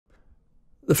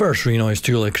The first Renoise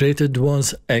tool I created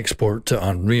was Export to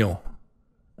Unreal,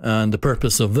 and the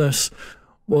purpose of this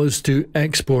was to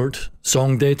export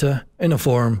song data in a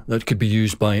form that could be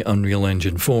used by Unreal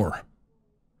Engine 4.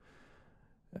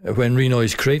 When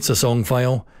Renoise creates a song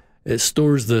file, it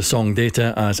stores the song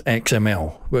data as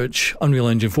XML, which Unreal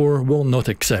Engine 4 will not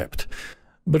accept,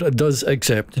 but it does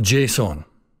accept JSON.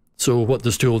 So what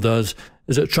this tool does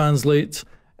is it translates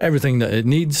everything that it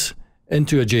needs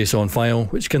into a JSON file,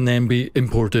 which can then be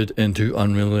imported into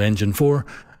Unreal Engine 4,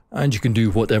 and you can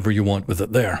do whatever you want with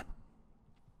it there.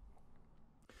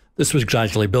 This was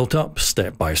gradually built up,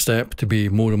 step by step, to be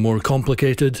more and more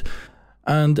complicated,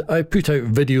 and I put out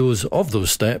videos of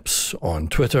those steps on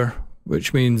Twitter,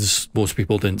 which means most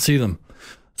people didn't see them.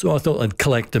 So I thought I'd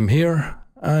collect them here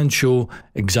and show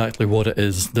exactly what it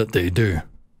is that they do.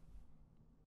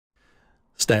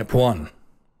 Step 1.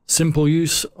 Simple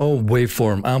use of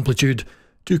waveform amplitude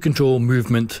to control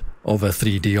movement of a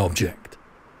 3D object.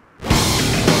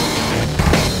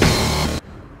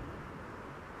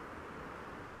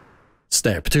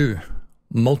 Step 2.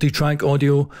 Multitrack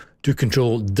audio to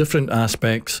control different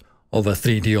aspects of a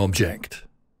 3D object.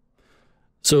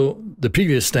 So the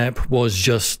previous step was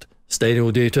just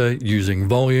stereo data using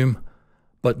volume,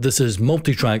 but this is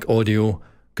multitrack audio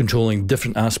controlling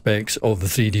different aspects of the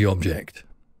 3D object,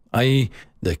 i.e.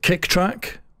 the kick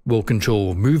track will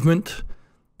control movement,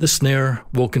 the snare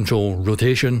will control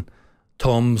rotation,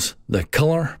 toms the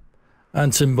color,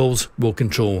 and cymbals will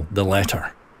control the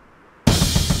letter.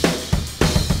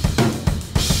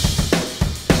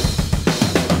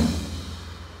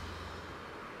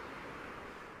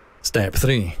 Step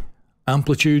 3.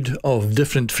 Amplitude of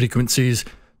different frequencies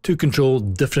to control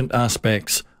different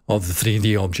aspects of the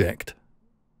 3D object.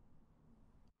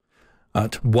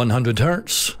 At 100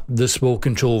 Hz, this will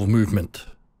control movement.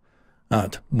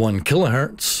 At 1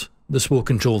 kHz, this will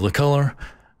control the color,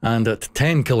 and at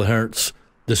 10 kHz,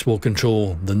 this will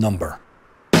control the number.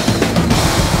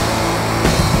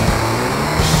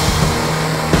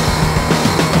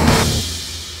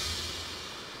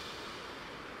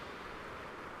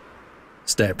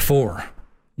 Step 4.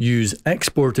 Use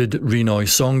exported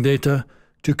Renoise song data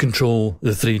to control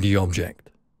the 3D object.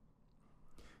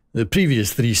 The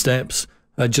previous 3 steps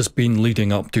had just been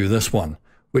leading up to this one,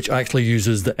 which actually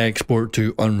uses the Export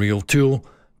to Unreal tool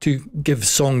to give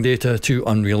song data to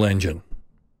Unreal Engine.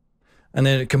 And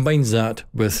then it combines that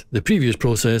with the previous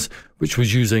process, which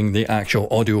was using the actual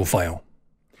audio file.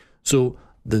 So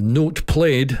the note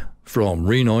played from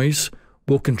Renoise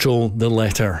will control the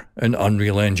letter in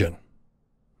Unreal Engine.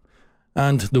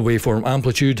 And the waveform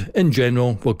amplitude in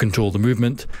general will control the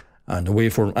movement, and the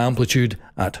waveform amplitude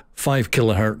at 5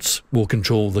 kHz will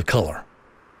control the color.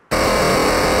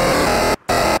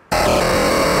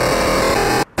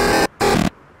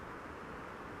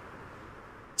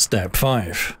 Step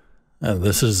 5.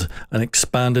 This is an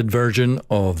expanded version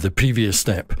of the previous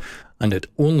step, and it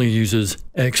only uses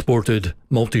exported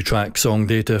multitrack song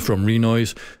data from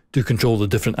Renoise to control the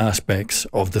different aspects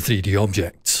of the 3D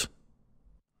objects.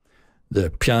 The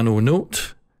piano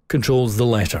note controls the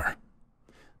letter,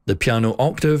 the piano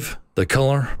octave, the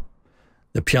color,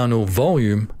 the piano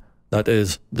volume, that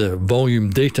is the volume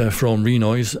data from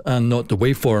Renoise and not the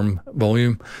waveform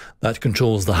volume, that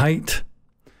controls the height,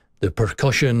 the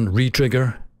percussion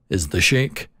retrigger is the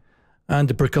shake, and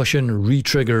the percussion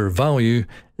retrigger value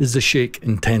is the shake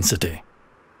intensity.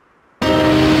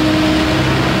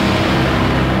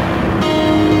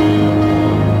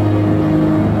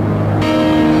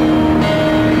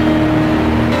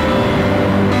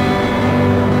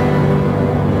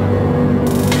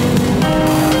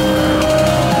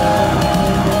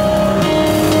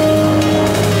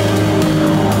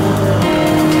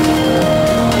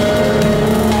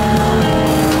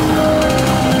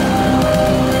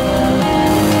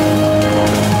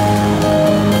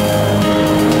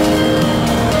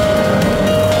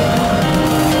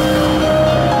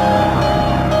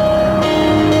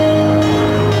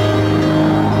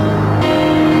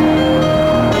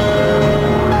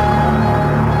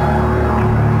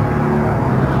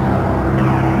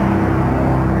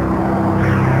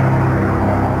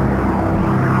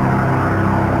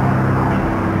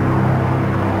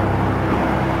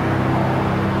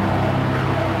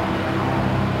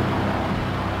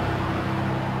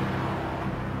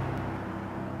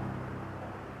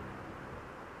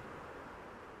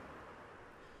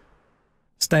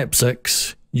 Step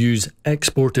 6. Use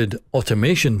exported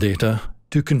automation data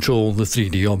to control the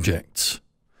 3D objects.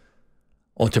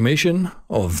 Automation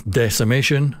of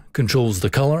decimation controls the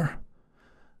color,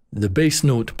 the bass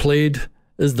note played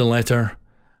is the letter,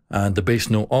 and the bass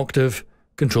note octave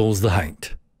controls the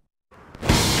height.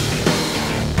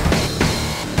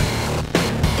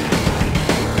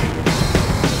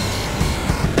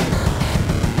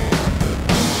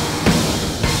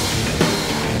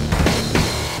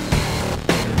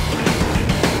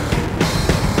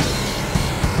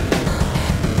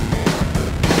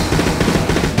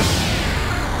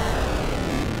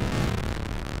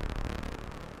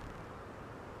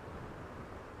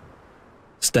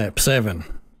 Step 7.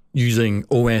 Using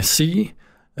OSC,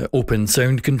 Open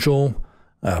Sound Control,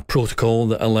 a protocol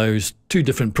that allows two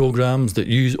different programs that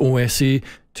use OSC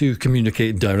to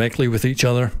communicate directly with each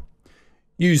other.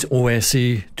 Use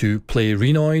OSC to play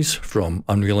Renoise from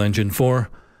Unreal Engine 4,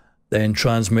 then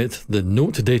transmit the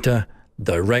note data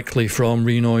directly from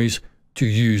Renoise to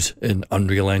use in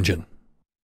Unreal Engine.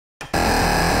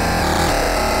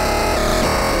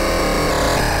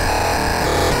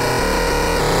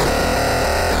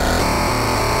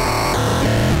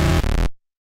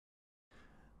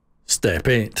 Step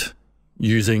 8.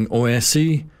 Using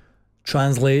OSC,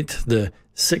 translate the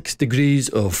 6 degrees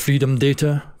of freedom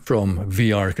data from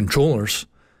VR controllers,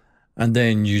 and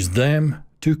then use them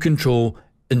to control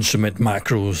instrument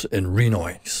macros in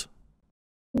Renoise.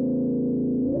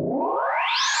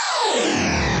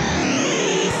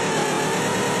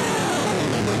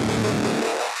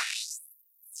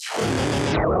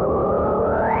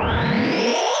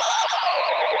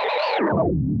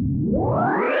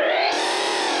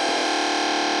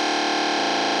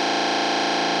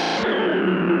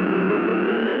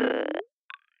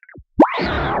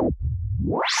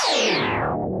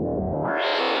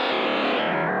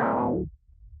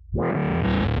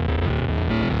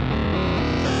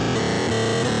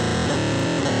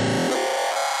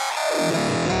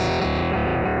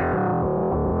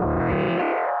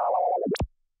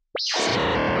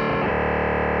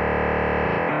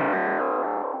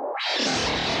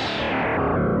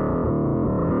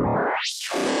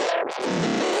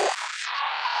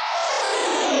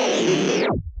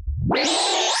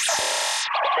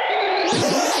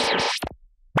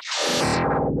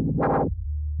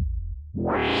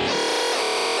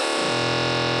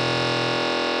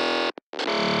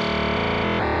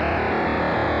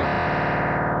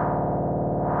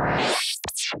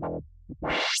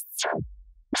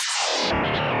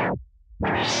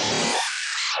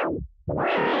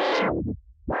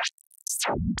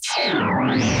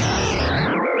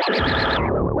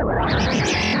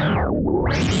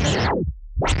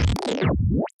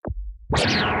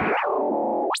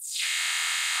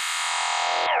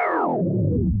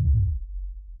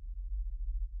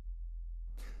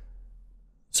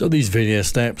 So these various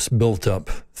steps built up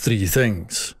 3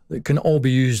 things that can all be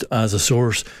used as a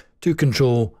source to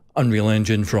control Unreal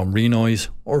Engine from Renoise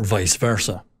or vice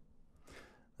versa.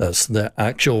 That's the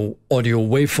actual audio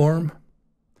waveform,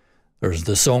 there's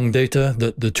the song data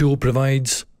that the tool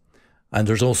provides, and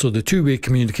there's also the two-way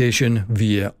communication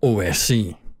via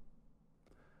OSC.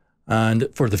 And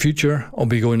for the future, I'll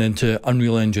be going into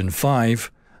Unreal Engine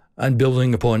 5 and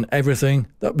building upon everything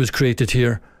that was created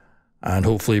here, and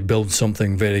hopefully build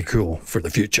something very cool for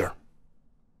the future.